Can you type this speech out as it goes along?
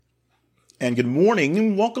And good morning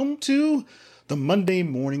and welcome to the Monday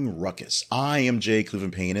Morning Ruckus. I am Jay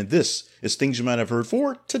Cleveland Payne and this is Things You Might Have Heard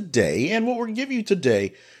for today. And what we're going to give you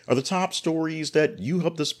today are the top stories that you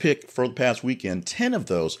helped us pick for the past weekend. 10 of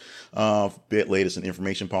those, latest in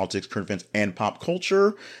information, politics, current events, and pop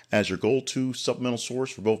culture. As your go-to supplemental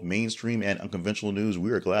source for both mainstream and unconventional news,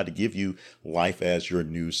 we are glad to give you life as your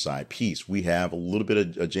news side piece. We have a little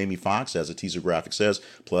bit of Jamie Foxx, as the teaser graphic says,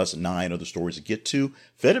 plus 9 other stories to get to,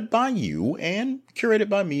 vetted by you and curated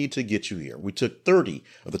by me to get you here. We took 30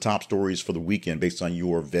 of the top stories for the weekend based on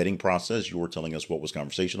your vetting process. You were telling us what was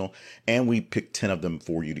conversational, and we picked 10 of them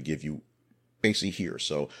for you to give you basically here.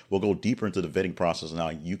 So we'll go deeper into the vetting process now.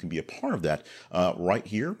 You can be a part of that right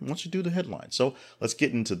here once you do the headline. So let's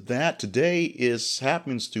get into that. Today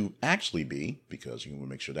happens to actually be, because you want to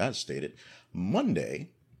make sure that's stated, Monday,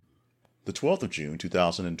 the 12th of June,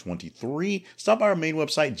 2023. Stop by our main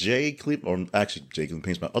website, Jay Cleveland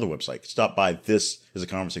Payne's my other website. Stop by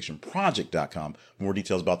thisisAconversationproject.com for more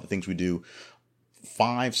details about the things we do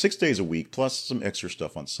 5-6 days a week, plus some extra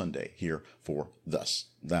stuff on Sunday here for thus.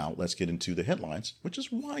 Now, let's get into the headlines, which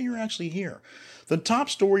is why you're actually here. The top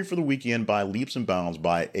story for the weekend by leaps and bounds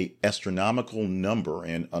by an astronomical number,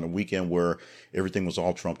 and on a weekend where everything was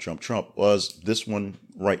all Trump, was this one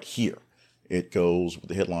right here. It goes with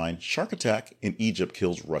the headline, Shark Attack in Egypt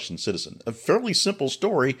Kills Russian Citizen. A fairly simple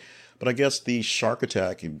story, but I guess the shark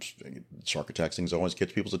attack things always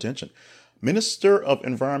catch people's attention. Minister of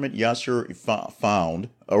Environment Yasser Found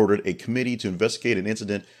ordered a committee to investigate an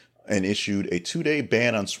incident and issued a 2-day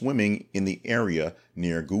ban on swimming in the area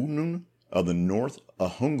near Gunung of the North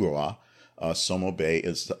Ahungawa, Somo Bay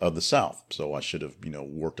is of the south. So I should have,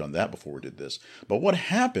 worked on that before we did this. But what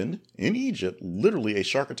happened in Egypt, literally a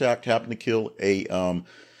shark attack happened to kill a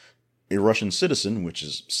Russian citizen, which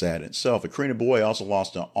is sad in itself. A Korean boy also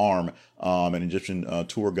lost an arm. An Egyptian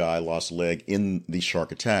tour guide lost a leg in the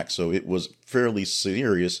shark attack. So it was fairly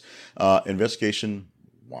serious. Investigation.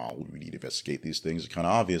 Wow, we need to investigate these things. It's kind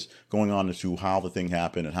of obvious going on into how the thing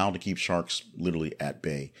happened and how to keep sharks literally at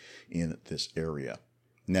bay in this area.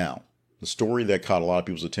 Now, the story that caught a lot of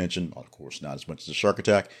people's attention, of course, not as much as the shark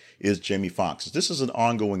attack, is Jamie Foxx. This is an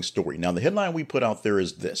ongoing story. Now, the headline we put out there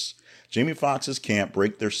is this. Jamie Foxx's camp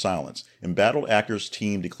break their silence. Embattled actors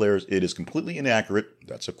team declares it is completely inaccurate.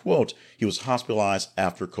 That's a quote. He was hospitalized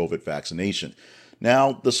after COVID vaccination.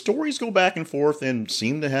 Now, the stories go back and forth and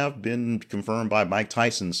seem to have been confirmed by Mike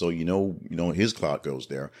Tyson, so you know his clout goes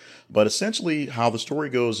there. But essentially, how the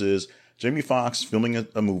story goes is Jamie Foxx filming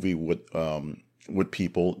a movie with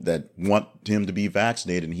people that want him to be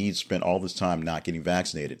vaccinated, and he spent all this time not getting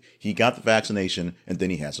vaccinated. He got the vaccination, and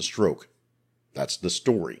then he has a stroke. That's the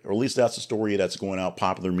story, or at least that's the story that's going out.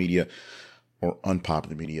 Popular media or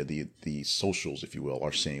unpopular media, the socials, if you will,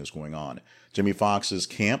 are saying what's going on. Jamie Foxx's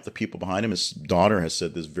camp, the people behind him, his daughter has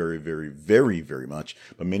said this very, very, very, very much,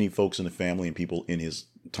 but many folks in the family and people in his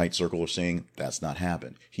tight circle are saying that's not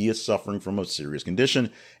happened. He is suffering from a serious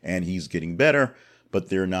condition, and he's getting better, but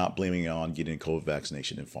they're not blaming it on getting a COVID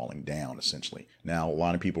vaccination and falling down, essentially. Now, a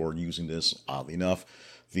lot of people are using this, oddly enough.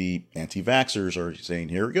 The anti-vaxxers are saying,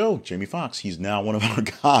 here we go, Jamie Foxx. He's now one of our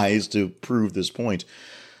guys to prove this point.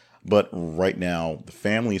 But right now, the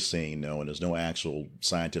family is saying no, and there's no actual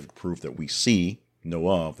scientific proof that we know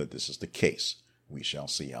of, that this is the case. We shall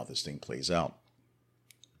see how this thing plays out.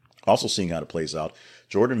 Also seeing how it plays out,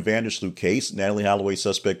 Jordan Vandersloot case, Natalie Holloway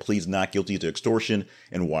suspect pleads not guilty to extortion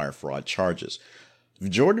and wire fraud charges.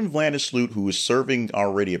 Jordan Vandersloot, who is serving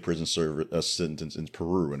already a prison sentence in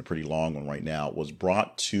Peru, and a pretty long one right now, was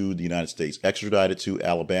brought to the United States, extradited to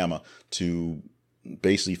Alabama to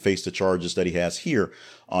basically face the charges that he has here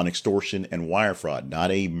on extortion and wire fraud.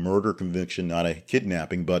 Not a murder conviction, not a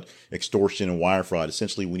kidnapping, but extortion and wire fraud.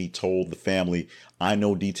 Essentially, when he told the family, I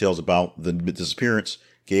know details about the disappearance,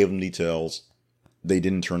 gave them details, they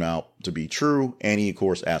didn't turn out to be true, and he, of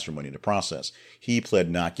course, asked for money in the process. He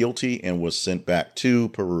pled not guilty and was sent back to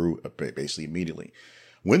Peru basically immediately.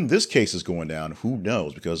 When this case is going down, who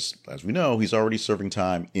knows? Because, as we know, he's already serving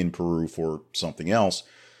time in Peru for something else.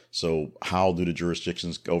 So how do the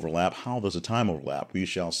jurisdictions overlap? How does the time overlap? We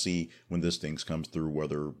shall see when this thing comes through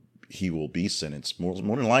whether he will be sentenced. More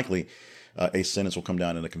than likely, a sentence will come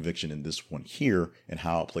down in a conviction in this one here, and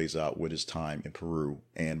how it plays out with his time in Peru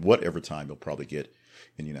and whatever time he'll probably get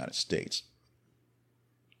in the United States.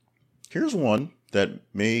 Here's one that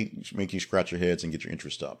may make you scratch your heads and get your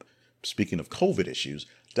interest up. Speaking of COVID issues,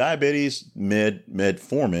 diabetes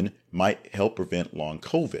metformin might help prevent long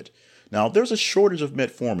COVID. Now, there's a shortage of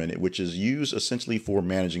metformin, which is used essentially for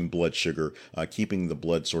managing blood sugar, keeping the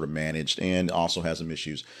blood sort of managed, and also has some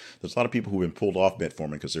issues. There's a lot of people who have been pulled off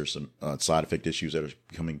metformin because there's some side effect issues that are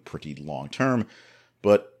becoming pretty long term,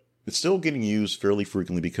 but it's still getting used fairly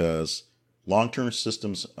frequently because long-term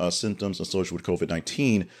symptoms associated with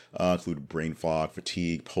COVID-19 include brain fog,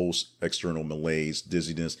 fatigue, post-external malaise,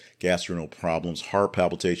 dizziness, gastrointestinal problems, heart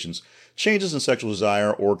palpitations, changes in sexual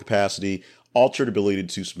desire or capacity, altered ability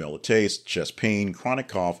to smell or taste, chest pain, chronic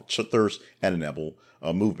cough, thirst, and abnormal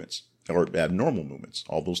movements.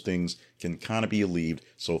 All those things can kind of be alleviated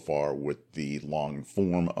so far with the long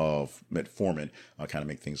form of metformin, kind of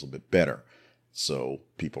make things a little bit better. So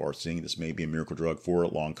people are seeing this may be a miracle drug for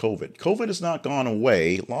long COVID. COVID has not gone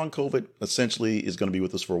away. Long COVID essentially is going to be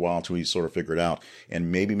with us for a while until we sort of figure it out.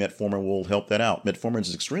 And maybe metformin will help that out. Metformin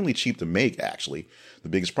is extremely cheap to make, actually. The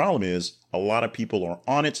biggest problem is a lot of people are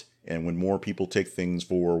on it. And when more people take things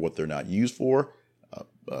for what they're not used for,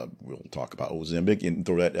 we'll talk about Ozempic and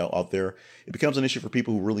throw that out there. It becomes an issue for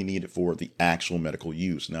people who really need it for the actual medical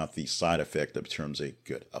use, not the side effect that becomes a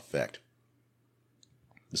good effect.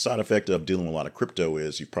 The side effect of dealing with a lot of crypto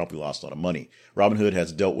is you've probably lost a lot of money. Robinhood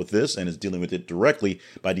has dealt with this and is dealing with it directly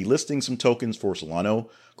by delisting some tokens for Solana,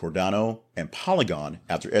 Cardano, and Polygon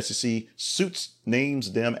after SEC suits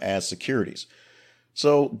names them as securities.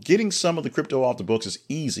 So getting some of the crypto off the books is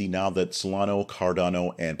easy now that Solana,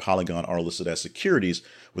 Cardano, and Polygon are listed as securities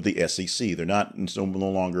with the SEC. They're no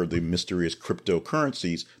longer the mysterious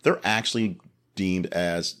cryptocurrencies. They're actually deemed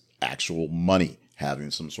as actual money,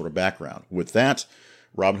 having some sort of background. With that,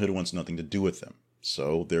 Robinhood wants nothing to do with them.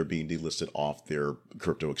 So they're being delisted off their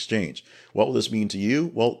crypto exchange. What will this mean to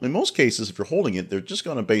you? Well, in most cases, if you're holding it, they're just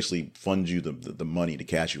going to basically fund you the money to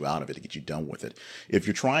cash you out of it, to get you done with it. If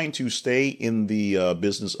you're trying to stay in the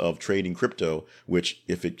business of trading crypto, which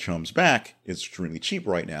if it comes back, is extremely cheap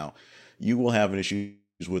right now, you will have an issue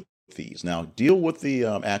with fees. Now, deal with the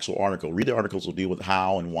actual article. Read the articles. Will deal with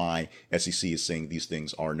how and why SEC is saying these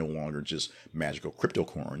things are no longer just magical crypto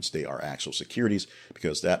coins. They are actual securities,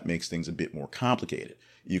 because that makes things a bit more complicated.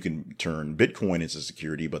 You can turn Bitcoin into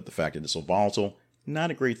security, but the fact that it's so volatile, not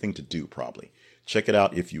a great thing to do probably. Check it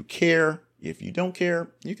out if you care. If you don't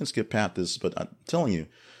care, you can skip past this. But I'm telling you,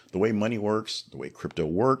 the way money works, the way crypto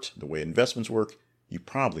worked, the way investments work, you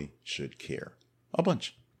probably should care a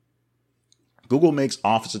bunch. Google makes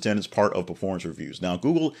office attendance part of performance reviews. Now,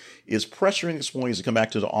 Google is pressuring its employees to come back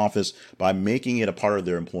to the office by making it a part of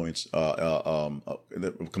their employees'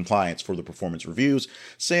 compliance for the performance reviews,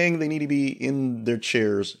 saying they need to be in their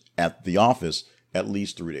chairs at the office at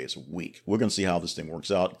least 3 days a week. We're going to see how this thing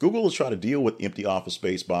works out. Google is trying to deal with empty office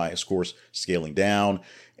space by, of course, scaling down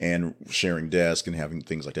and sharing desks and having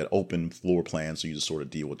things like that, open floor plans, so you just sort of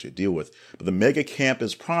deal with what you deal with. But the mega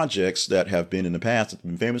campus projects that have been in the past, that have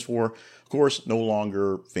been famous for, of course, no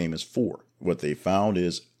longer famous for. What they found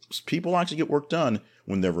is people actually get work done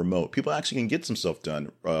when they're remote. People actually can get some stuff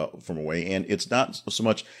done from away, and it's not so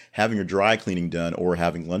much having your dry cleaning done or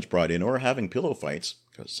having lunch brought in or having pillow fights,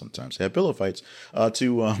 because sometimes they have pillow fights,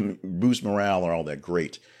 to boost morale or all that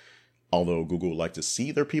great. Although Google would like to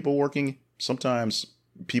see their people working, sometimes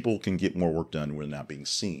people can get more work done when they're not being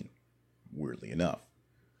seen, weirdly enough.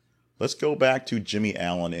 Let's go back to Jimmy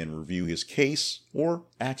Allen and review his case, or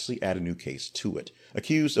actually add a new case to it.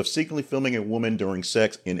 Accused of secretly filming a woman during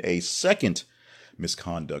sex in a second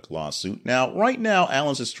misconduct lawsuit. Now, right now,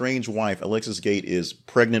 Allen's estranged wife, Alexis Gate, is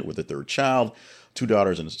pregnant with a third child, two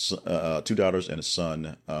daughters and a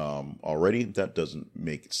son already. That doesn't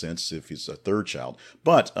make sense if it's a third child.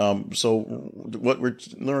 But so what we're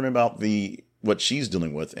learning about what she's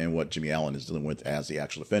dealing with and what Jimmy Allen is dealing with as the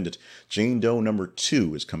actual defendant. Jane Doe number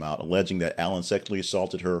 2 has come out alleging that Allen sexually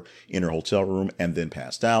assaulted her in her hotel room and then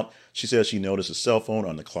passed out. She says she noticed a cell phone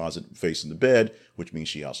on the closet facing the bed, which means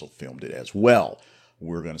she also filmed it as well.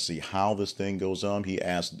 We're going to see how this thing goes on. He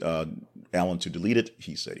asked Allen to delete it.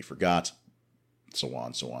 He said he forgot. So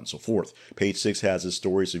on, so forth. Page 6 has this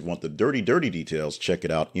story, so if you want the dirty details, check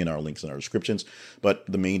it out in our links in our descriptions. But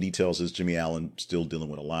the main details is Jimmy Allen still dealing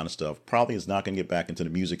with a lot of stuff. Probably is not going to get back into the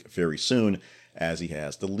music very soon, as he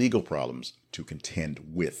has the legal problems to contend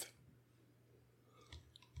with.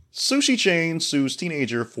 Sushi chain sues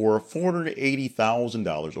teenager for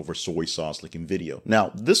 $480,000 over soy sauce leaking video.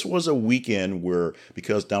 Now, this was a weekend where,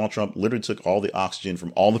 because Donald Trump literally took all the oxygen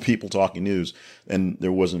from all the people talking news, and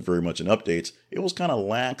there wasn't very much in updates, it was kind of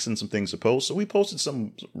lax in some things to post. So we posted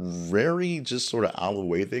some very just sort of out of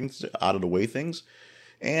the way things,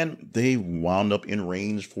 and they wound up in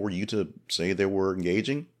range for you to say they were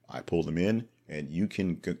engaging. I pulled them in. And you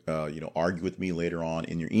can, argue with me later on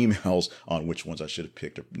in your emails on which ones I should have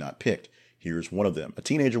picked or not picked. Here's one of them. A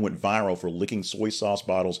teenager went viral for licking soy sauce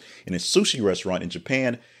bottles in a sushi restaurant in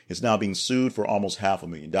Japan. Is now being sued for almost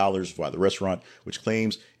 $500,000 by the restaurant, which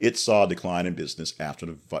claims it saw a decline in business after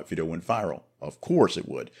the video went viral. Of course it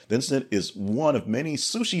would. The incident is one of many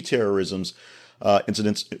sushi terrorisms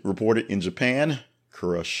incidents reported in Japan.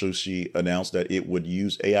 Kura Sushi announced that it would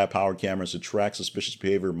use AI-powered cameras to track suspicious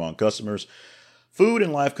behavior among customers. Food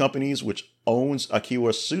and Life Companies, which owns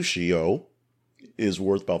Akiwa Sushio, is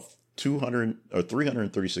worth about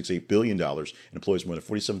 $336.8 billion and employs more than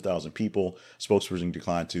 47,000 people. Spokesperson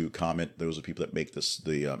declined to comment. Those are people that make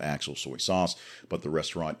the actual soy sauce, but the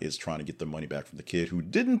restaurant is trying to get their money back from the kid who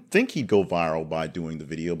didn't think he'd go viral by doing the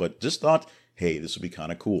video, but just thought, hey, this would be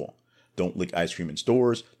kind of cool. Don't lick ice cream in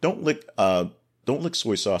stores. Don't lick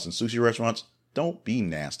soy sauce in sushi restaurants. Don't be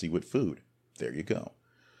nasty with food. There you go.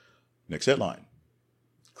 Next headline.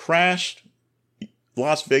 Crashed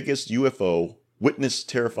Las Vegas UFO. Witness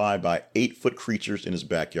terrified by 8-foot creatures in his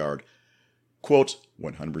backyard. Quote,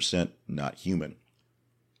 100% not human.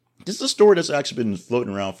 This is a story that's actually been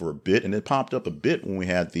floating around for a bit, and it popped up a bit when we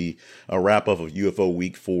had the wrap-up of UFO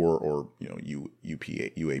Week 4, or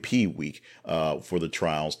UAP Week, for the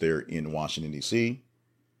trials there in Washington, D.C.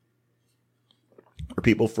 Where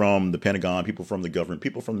people from the Pentagon, people from the government,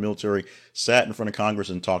 people from the military sat in front of Congress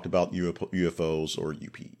and talked about UFOs or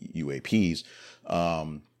UAPs.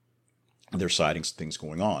 Their sightings, things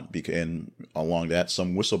going on. And along that,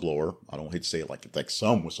 some whistleblower, I don't hate to say it like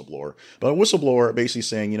some whistleblower, but a whistleblower basically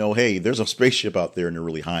saying, hey, there's a spaceship out there and they're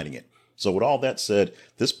really hiding it. So with all that said,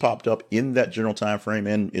 this popped up in that general time frame,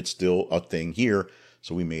 and it's still a thing here.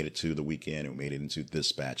 So we made it to the weekend, and we made it into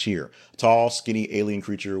this batch here. A tall, skinny alien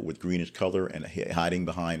creature with greenish color and hiding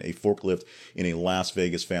behind a forklift in a Las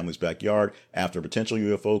Vegas family's backyard after a potential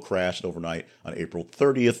UFO crashed overnight on April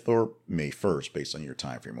 30th or May 1st, based on your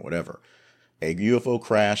time frame or whatever. A UFO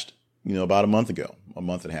crashed, about a month and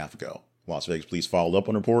a half ago. Las Vegas police followed up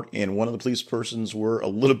on the report, and one of the police persons were a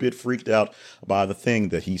little bit freaked out by the thing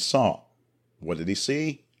that he saw. What did he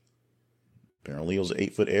see? Apparently it was an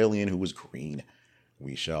 8-foot alien who was green.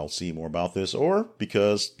 We shall see more about this, or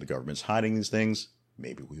because the government's hiding these things,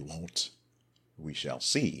 maybe we won't. We shall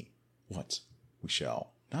see what we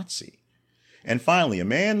shall not see. And finally, a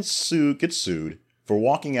man gets sued for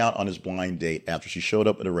walking out on his blind date after she showed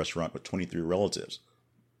up at a restaurant with 23 relatives.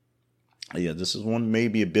 Yeah, this is one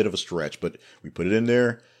maybe a bit of a stretch, but we put it in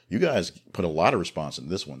there. You guys put a lot of response in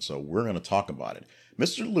this one, so we're going to talk about it.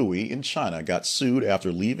 Mr. Louis in China got sued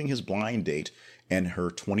after leaving his blind date and her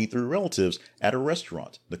 23 relatives at a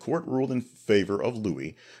restaurant. The court ruled in favor of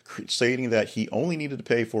Louis, stating that he only needed to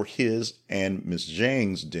pay for his and Miss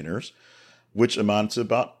Zhang's dinners, which amounted to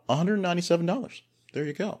about $197. There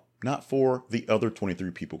you go. Not for the other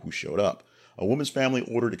 23 people who showed up. A woman's family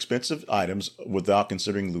ordered expensive items without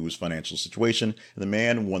considering Lou's financial situation, and the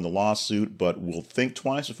man won the lawsuit but will think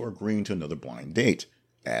twice before agreeing to another blind date,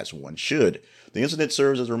 as one should. The incident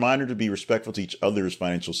serves as a reminder to be respectful to each other's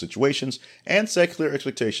financial situations and set clear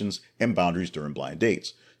expectations and boundaries during blind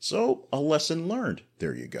dates. So, a lesson learned.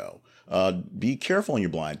 There you go. Be careful on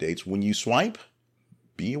your blind dates. When you swipe,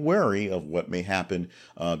 be wary of what may happen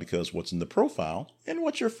because what's in the profile and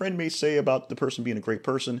what your friend may say about the person being a great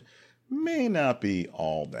person may not be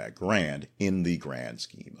all that grand in the grand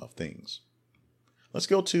scheme of things. Let's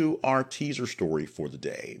go to our teaser story for the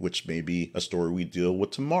day, which may be a story we deal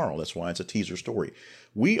with tomorrow. That's why it's a teaser story.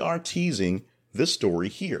 We are teasing this story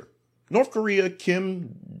here. North Korea, let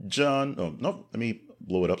me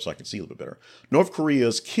blow it up so I can see a little bit better. North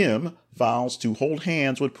Korea's Kim vows to hold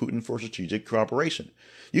hands with Putin for strategic cooperation.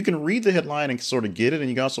 You can read the headline and sort of get it, and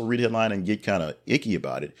you can also read the headline and get kind of icky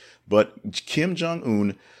about it. But Kim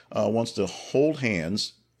Jong-un wants to hold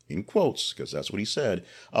hands, in quotes, because that's what he said,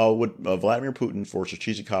 with Vladimir Putin for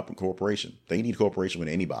strategic cooperation. They need cooperation with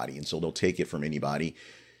anybody, and so they'll take it from anybody,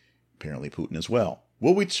 apparently Putin as well.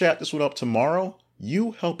 Will we chat this one up tomorrow?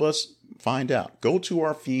 You help us find out. Go to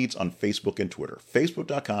our feeds on Facebook and Twitter.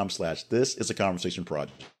 Facebook.com/ThisIsAConversationProject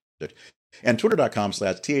and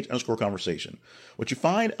Twitter.com/th_conversation. What you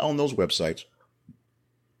find on those websites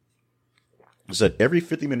is that every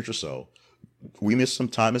 50 minutes or so, we miss some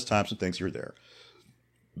time as time, some things here or there.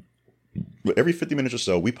 But every 50 minutes or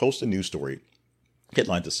so, we post a news story,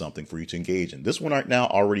 headline to something for you to engage in. This one right now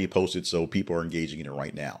already posted, so people are engaging in it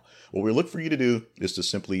right now. What we look for you to do is to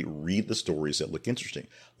simply read the stories that look interesting.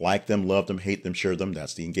 Like them, love them, hate them, share them.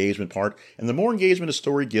 That's the engagement part. And the more engagement a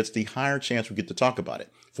story gets, the higher chance we get to talk about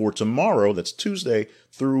it. For tomorrow, that's Tuesday,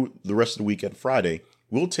 through the rest of the week at Friday,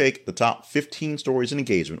 We'll take the top 15 stories in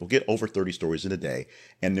engagement. We'll get over 30 stories in a day,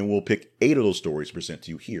 and then we'll pick 8 of those stories to present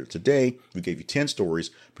to you here. Today, we gave you 10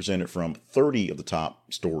 stories presented from 30 of the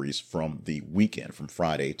top stories from the weekend, from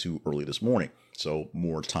Friday to early this morning. So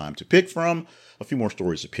more time to pick from, a few more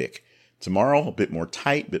stories to pick. Tomorrow, a bit more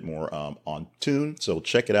tight, a bit more on tune. So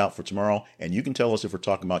check it out for tomorrow. And you can tell us if we're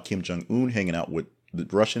talking about Kim Jong-un hanging out with the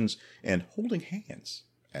Russians and holding hands,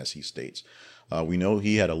 as he states. We know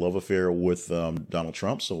he had a love affair with Donald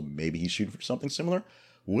Trump, so maybe he's shooting for something similar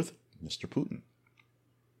with Mr. Putin.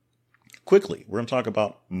 Quickly, we're going to talk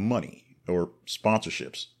about money or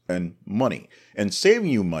sponsorships and money and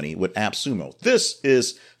saving you money with AppSumo. This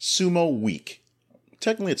is Sumo Week.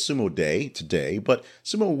 Technically, it's Sumo Day today, but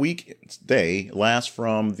Sumo Week Day lasts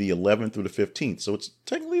from the 11th through the 15th, so it's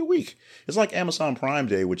technically a week. It's like Amazon Prime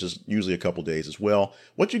Day, which is usually a couple days as well.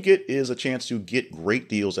 What you get is a chance to get great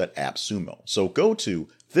deals at AppSumo. So go to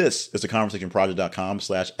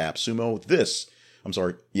thisisaconversationproject.com/AppSumo. This is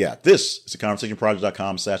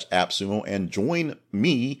theconversationproject.com/AppSumo, and join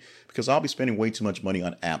me because I'll be spending way too much money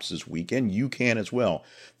on apps this week, and you can as well.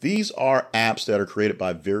 These are apps that are created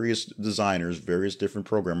by various designers, various different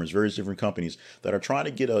programmers, various different companies that are trying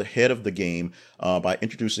to get ahead of the game by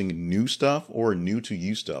introducing new stuff or new to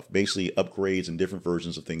you stuff, basically upgrades and different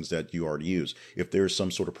versions of things that you already use. If there's some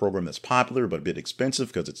sort of program that's popular but a bit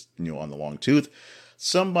expensive because it's on the long tooth,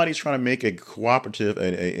 somebody's trying to make a cooperative,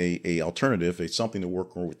 a alternative, something to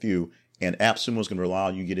work with you. And AppSumo is going to allow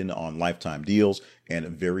you to get in on lifetime deals and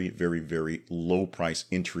very, very, very low price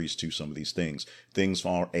entries to some of these things. Things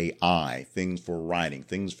for AI, things for writing,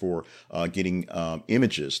 things for getting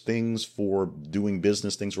images, things for doing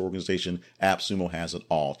business, things for organization. AppSumo has it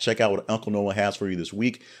all. Check out what Uncle Noah has for you this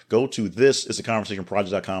week. Go to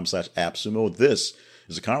thisisaconversationproject.com/AppSumo. This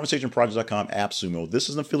is theconversationproject.com AppSumo. This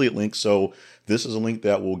is an affiliate link, so this is a link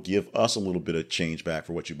that will give us a little bit of change back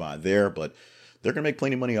for what you buy there, but they're going to make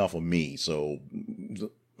plenty of money off of me, so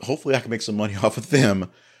hopefully I can make some money off of them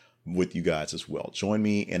with you guys as well. Join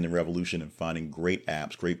me in the revolution in finding great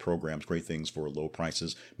apps, great programs, great things for low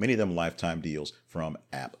prices, many of them lifetime deals from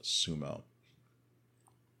AppSumo.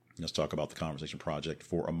 Let's talk about the Conversation Project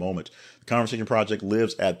for a moment. The Conversation Project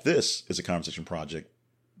lives at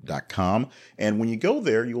thisisaconversationproject.com. And when you go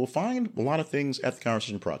there, you will find a lot of things at the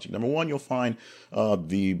Conversation Project. Number one, you'll find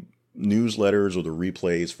the newsletters or the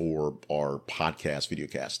replays for our podcast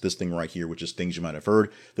videocast. This thing right here, which is things you might have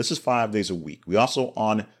heard. This is 5 days a week. We also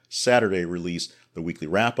on Saturday release the weekly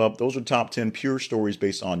wrap up. Those are top 10 pure stories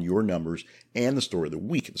based on your numbers and the story of the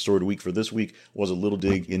week. The story of the week for this week was a little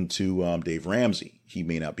dig into Dave Ramsey. He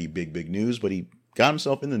may not be big news, but he got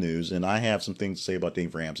himself in the news, and I have some things to say about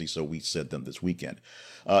Dave Ramsey, so we said them this weekend.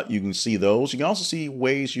 You can see those. You can also see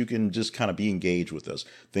ways you can just kind of be engaged with us.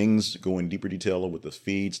 Things go in deeper detail with the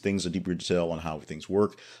feeds, things in deeper detail on how things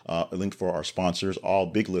work, a link for our sponsors, all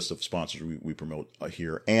big list of sponsors we promote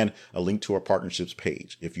here, and a link to our partnerships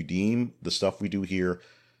page. If you deem the stuff we do here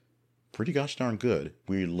pretty gosh darn good,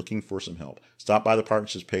 we're looking for some help. Stop by the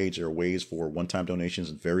partnerships page. There are ways for one-time donations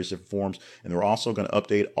in various different forms. And we're also going to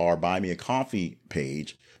update our Buy Me a Coffee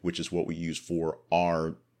page, which is what we use for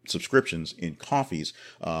our subscriptions in coffees.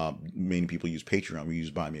 Many people use Patreon. We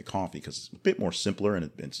use Buy Me a Coffee because it's a bit more simpler and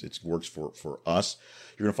it works for us.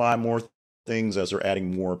 You're going to find more things as they're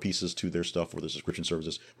adding more pieces to their stuff for the subscription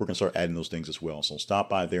services. We're going to start adding those things as well. So stop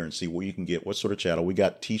by there and see what you can get, what sort of chattel. We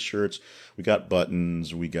got t-shirts, we got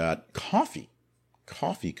buttons, we got coffee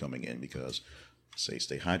coming in because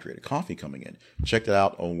stay hydrated. Coffee coming in. Check that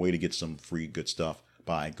out. A way to get some free good stuff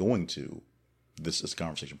by going to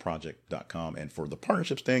thisisaconversationproject.com. And for the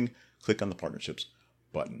partnerships thing, click on the partnerships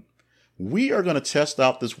button. We are going to test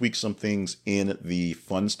out this week some things in the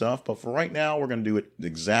fun stuff, but for right now, we're going to do it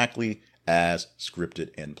exactly as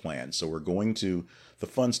scripted and planned. So we're going to the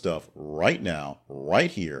fun stuff right now,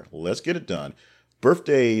 right here. Let's get it done.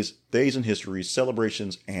 Birthdays, days in history,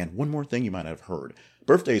 celebrations, and one more thing you might have heard.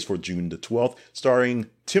 Birthdays for June the 12th,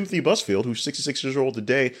 starring Timothy Busfield, who's 66 years old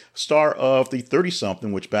today, star of the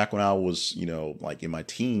 30-something, which back when I was, like in my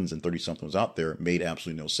teens and 30-something was out there, made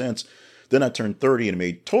absolutely no sense. Then I turned 30 and it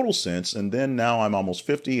made total sense. And then now I'm almost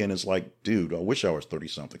 50 and it's like, dude, I wish I was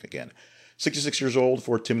 30-something again. 66 years old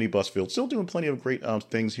for Timothy Busfield, still doing plenty of great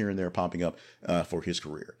things here and there popping up for his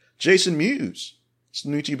career. Jason Mewes,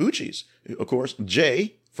 Snoochie Boochies. Of course,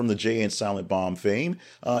 Jay from the Jay and Silent Bomb fame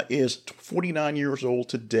is 49 years old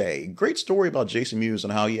today. Great story about Jason Mewes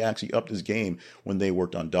and how he actually upped his game when they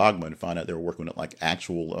worked on Dogma and found out they were working with like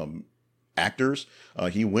actual actors.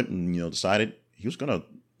 He went and decided he was going to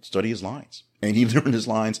study his lines. And he learned his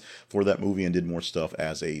lines for that movie and did more stuff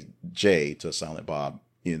as a Jay to Silent Bob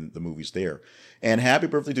in the movies there. And happy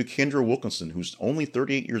birthday to Kendra Wilkinson, who's only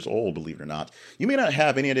 38 years old, believe it or not. You may not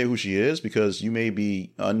have any idea who she is because you may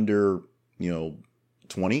be under,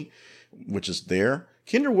 20, which is there.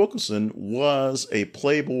 Kendra Wilkinson was a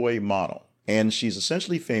Playboy model, and she's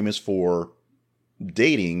essentially famous for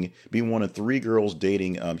being one of 3 girls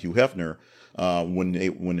dating Hugh Hefner.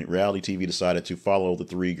 When reality TV decided to follow the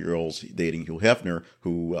 3 girls dating Hugh Hefner,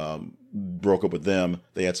 who broke up with them,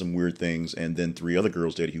 they had some weird things, and then 3 other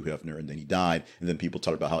girls dated Hugh Hefner, and then he died, and then people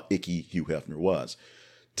talked about how icky Hugh Hefner was.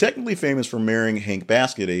 Technically famous for marrying Hank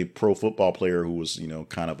Baskett, a pro football player who was,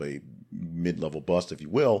 kind of a mid-level bust, if you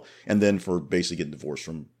will, and then for basically getting divorced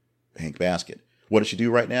from Hank Baskett. What does she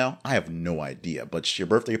do right now? I have no idea, but your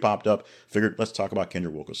birthday popped up. Figured, let's talk about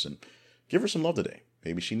Kendra Wilkinson. Give her some love today.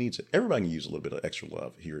 Maybe she needs it. Everybody can use a little bit of extra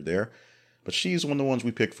love here or there, but she's one of the ones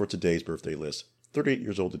we picked for today's birthday list. 38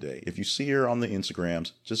 years old today. If you see her on the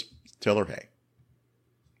Instagrams, just tell her hey.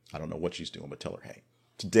 I don't know what she's doing, but tell her hey.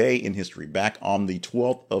 Today in history, back on the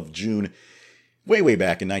 12th of June, way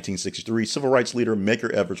back in 1963, civil rights leader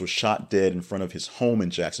Medgar Evers was shot dead in front of his home in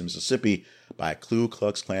Jackson, Mississippi by a Ku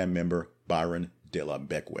Klux Klan member, Byron de la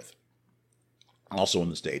Beckwith. Also on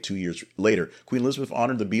this day, 2 years later, Queen Elizabeth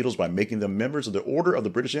honored the Beatles by making them members of the Order of the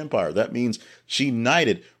British Empire. That means she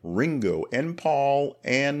knighted Ringo and Paul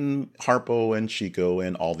and Harpo and Chico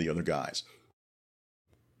and all the other guys.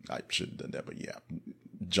 I should have done that, but yeah.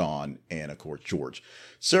 John and, of course, George.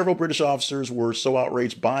 Several British officers were so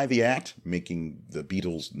outraged by the act, making the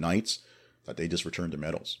Beatles knights, that they just returned their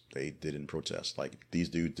medals. They didn't protest. Like, these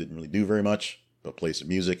dudes didn't really do very much, but play some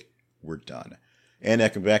music. We're done. And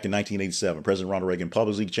back in 1987, President Ronald Reagan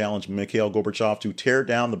publicly challenged Mikhail Gorbachev to tear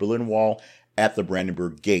down the Berlin Wall at the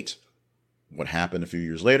Brandenburg Gate. What happened a few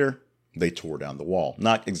years later? They tore down the wall.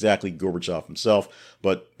 Not exactly Gorbachev himself,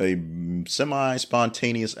 but a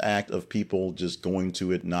semi-spontaneous act of people just going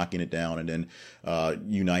to it, knocking it down, and then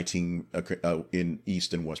uniting in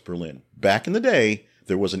East and West Berlin. Back in the day,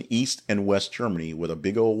 there was an East and West Germany with a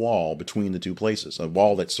big old wall between the two places, a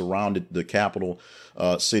wall that surrounded the capital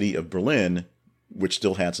city of Berlin, which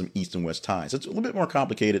still had some East and West ties. It's a little bit more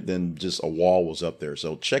complicated than just a wall was up there.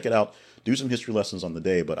 So check it out. Do some history lessons on the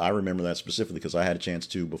day. But I remember that specifically because I had a chance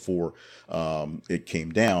to, before it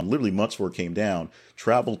came down, literally months before it came down,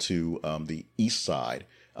 travel to the east side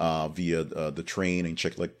via the train and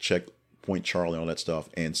Checkpoint Charlie and all that stuff,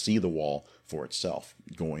 and see the wall for itself,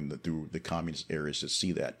 going through the communist areas to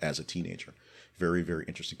see that as a teenager. Very, very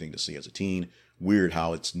interesting thing to see as a teen. Weird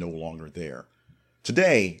how it's no longer there.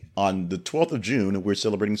 Today, on the 12th of June, we're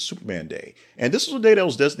celebrating Superman Day. And this was a day that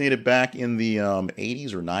was designated back in the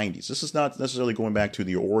 80s or 90s. This is not necessarily going back to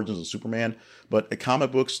the origins of Superman, but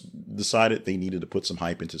comic books decided they needed to put some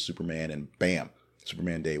hype into Superman, and bam,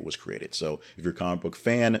 Superman Day was created. So if you're a comic book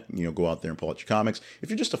fan, go out there and pull out your comics.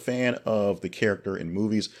 If you're just a fan of the character in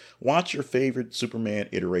movies, watch your favorite Superman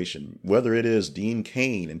iteration, whether it is Dean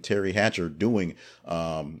Cain and Terry Hatcher doing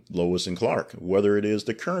Lois and Clark, whether it is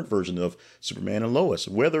the current version of Superman and Lois,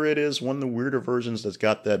 whether it is one of the weirder versions that's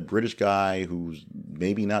got that British guy who's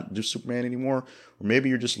maybe not just Superman anymore, or maybe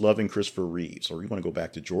you're just loving Christopher Reeves, or you want to go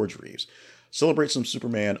back to George Reeves. Celebrate some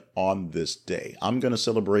Superman on this day. I'm going to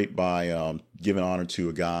celebrate by giving honor to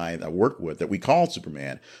a guy that I worked with that we called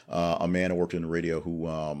Superman, a man who worked in the radio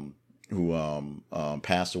who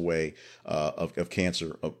passed away of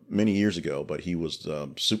cancer many years ago, but he was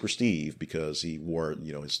Super Steve because he wore,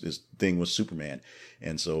 his thing was Superman.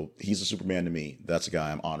 And so he's a Superman to me. That's a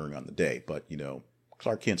guy I'm honoring on the day. But,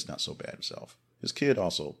 Clark Kent's not so bad himself. His kid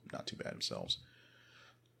also not too bad themselves.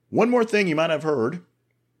 One more thing you might have heard.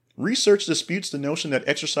 Research disputes the notion that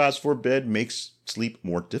exercise before bed makes sleep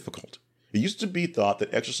more difficult. It used to be thought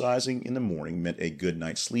that exercising in the morning meant a good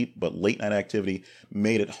night's sleep, but late night activity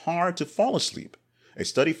made it hard to fall asleep. A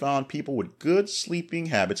study found people with good sleeping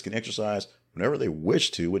habits can exercise whenever they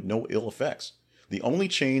wish to with no ill effects. The only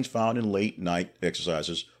change found in late night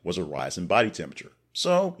exercisers was a rise in body temperature.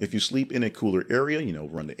 So if you sleep in a cooler area,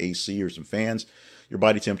 run the AC or some fans, your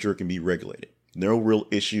body temperature can be regulated. No real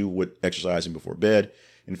issue with exercising before bed.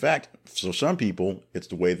 In fact, for some people, it's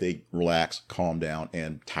the way they relax, calm down,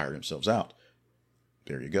 and tire themselves out.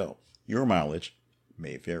 There you go. Your mileage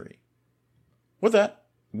may vary. With that,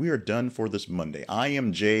 we are done for this Monday. I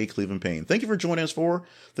am Jay Cleveland Payne. Thank you for joining us for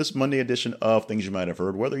this Monday edition of Things You Might Have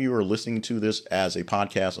Heard. Whether you are listening to this as a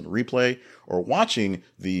podcast on the replay or watching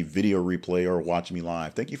the video replay or watching me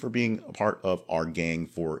live, thank you for being a part of our gang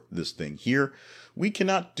for this thing here. We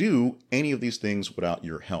cannot do any of these things without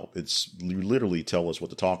your help. You literally tell us what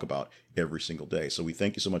to talk about every single day. So we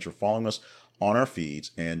thank you so much for following us on our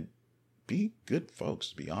feeds, and be good folks,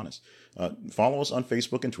 to be honest. Follow us on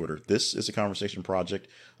Facebook and Twitter. This is a Conversation Project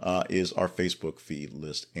is our Facebook feed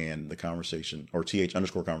list, and the conversation, or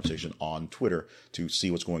th_conversation on Twitter, to see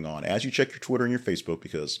what's going on. As you check your Twitter and your Facebook,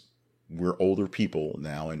 because we're older people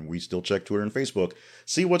now and we still check Twitter and Facebook,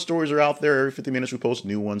 see what stories are out there. Every 50 minutes we post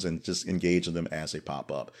new ones and just engage in them as they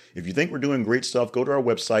pop up. If you think we're doing great stuff, go to our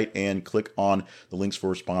website and click on the links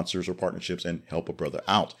for sponsors or partnerships and help a brother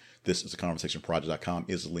out. This is theconversationproject.com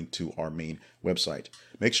is the link to our main website.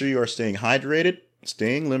 Make sure you are staying hydrated,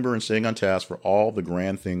 staying limber, and staying on task for all the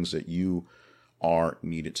grand things that you are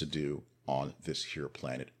needed to do on this here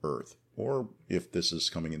planet Earth. Or if this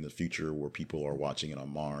is coming in the future where people are watching it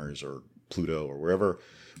on Mars or Pluto or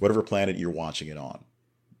whatever planet you're watching it on,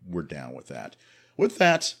 we're down with that. With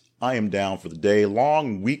that, I am down for the day.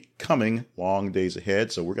 Long week coming, long days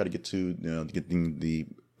ahead. So we're got to get to getting the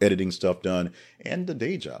editing stuff done and the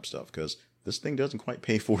day job stuff, because this thing doesn't quite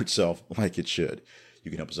pay for itself like it should.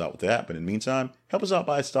 You can help us out with that. But in the meantime, help us out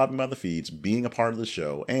by stopping by the feeds, being a part of the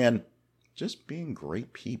show, and just being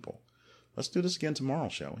great people. Let's do this again tomorrow,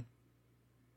 shall we?